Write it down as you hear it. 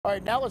All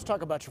right, now let's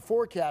talk about your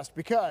forecast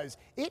because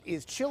it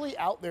is chilly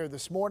out there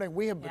this morning.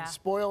 We have been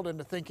spoiled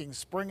into thinking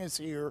spring is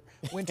here,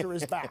 winter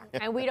is back.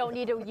 And we don't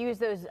need to use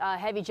those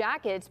heavy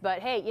jackets, but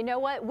hey, you know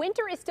what?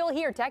 Winter is still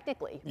here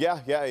technically. Yeah,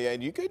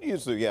 and you could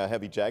use a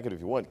heavy jacket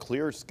if you want.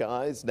 Clear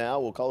skies now.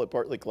 We'll call it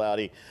partly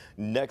cloudy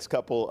next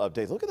couple of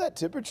days. Look at that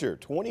temperature,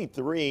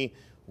 23.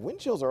 Wind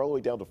chills are all the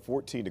way down to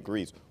 14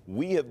 degrees.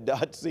 We have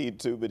not seen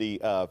too many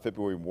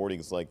February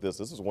mornings like this.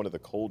 This is one of the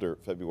colder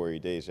February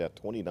days. Yeah,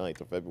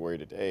 29th of February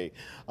today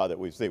that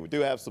we've seen. We do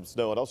have some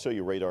snow, and I'll show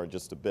you radar in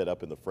just a bit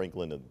up in the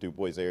Franklin and Du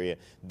Bois area.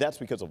 That's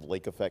because of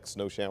lake effect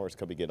snow showers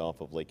coming in off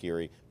of Lake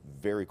Erie.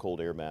 Very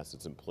cold air mass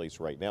that's in place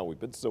right now. We've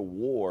been so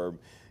warm,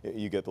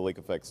 you get the lake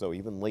effect snow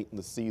even late in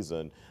the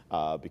season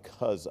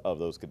because of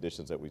those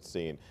conditions that we've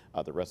seen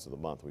the rest of the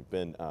month. We've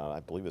been,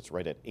 I believe it's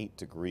right at 8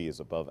 degrees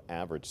above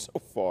average so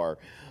far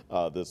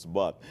this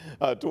month.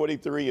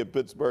 23 in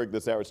Pittsburgh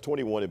this hour. It's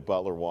 21 in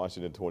Butler,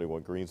 Washington,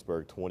 21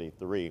 Greensburg,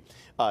 23.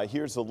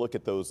 Here's a look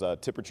at those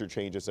temperature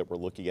changes that we're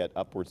looking at.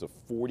 Upwards of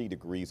 40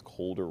 degrees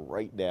colder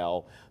right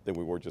now than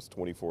we were just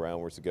 24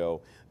 hours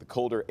ago. The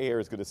colder air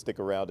is going to stick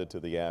around into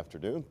the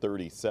afternoon.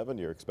 37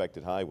 your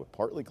expected high with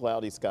partly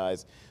cloudy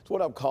skies. It's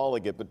what I'm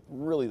calling it, but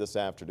really this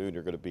afternoon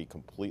you're going to be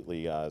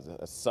completely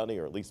sunny,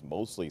 or at least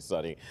mostly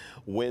sunny.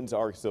 Winds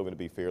are still going to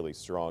be fairly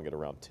strong at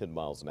around 10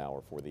 miles an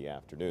hour for the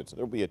afternoon. So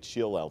there'll be a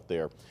chill out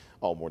there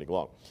all morning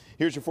long.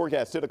 Here's your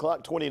forecast. 10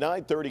 o'clock,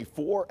 29,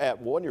 34 at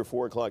 1. Your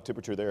 4 o'clock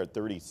temperature there at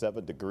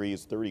 37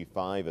 degrees,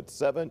 35 at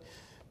 7.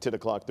 10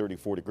 o'clock,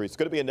 34 degrees. It's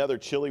going to be another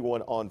chilly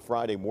one on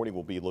Friday morning.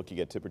 We'll be looking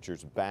at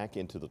temperatures back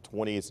into the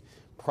 20s.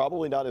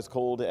 Probably not as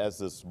cold as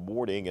this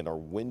morning, and our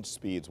wind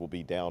speeds will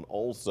be down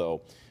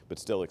also, but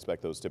still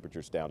expect those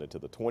temperatures down into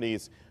the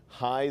 20s.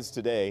 Highs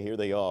today, here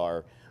they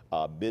are,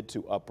 mid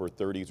to upper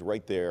 30s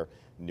right there.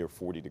 Near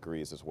 40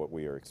 degrees is what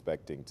we are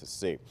expecting to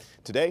see.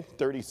 Today,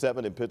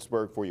 37 in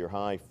Pittsburgh for your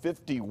high,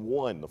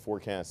 51 the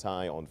forecast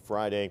high on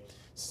Friday.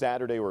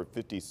 Saturday, we're at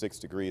 56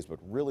 degrees, but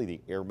really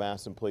the air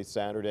mass in place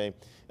Saturday,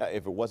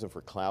 if it wasn't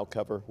for cloud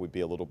cover, we'd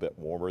be a little bit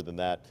warmer than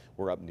that.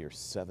 We're up near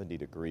 70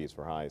 degrees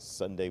for highs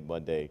Sunday,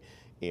 Monday,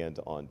 and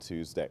on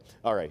Tuesday.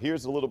 All right,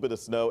 here's a little bit of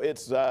snow.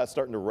 It's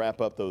starting to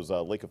wrap up those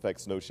lake effect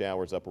snow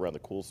showers up around the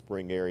Cool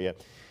Spring area.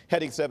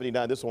 Heading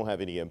 79, this won't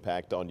have any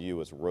impact on you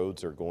as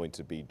roads are going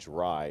to be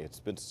dry. It's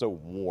been so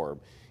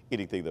warm.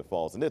 Anything that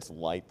falls, and it's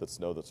light, the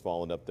snow that's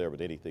falling up there, but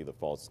anything that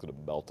falls is going to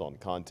melt on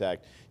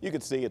contact. You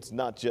can see it's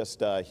not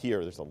just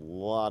here. There's a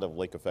lot of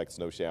lake effect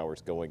snow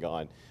showers going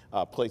on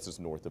places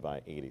north of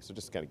I-80. So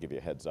just kind of give you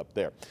a heads up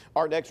there.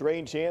 Our next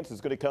rain chance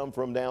is going to come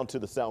from down to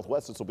the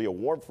southwest. This will be a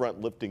warm front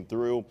lifting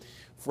through.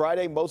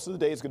 Friday, most of the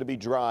day is going to be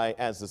dry.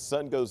 As the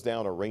sun goes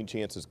down, our rain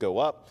chances go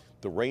up.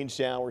 The rain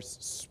showers,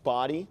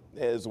 spotty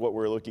is what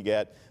we're looking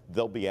at.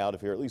 They'll be out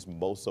of here. At least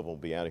most of them will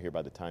be out of here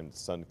by the time the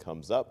sun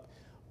comes up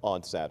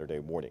on Saturday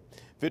morning.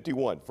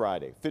 51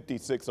 Friday,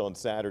 56 on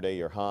Saturday,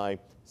 your high,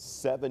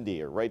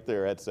 70 or right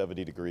there at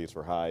 70 degrees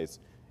for highs,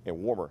 and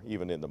warmer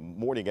even in the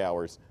morning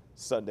hours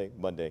Sunday,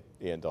 Monday,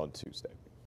 and on Tuesday.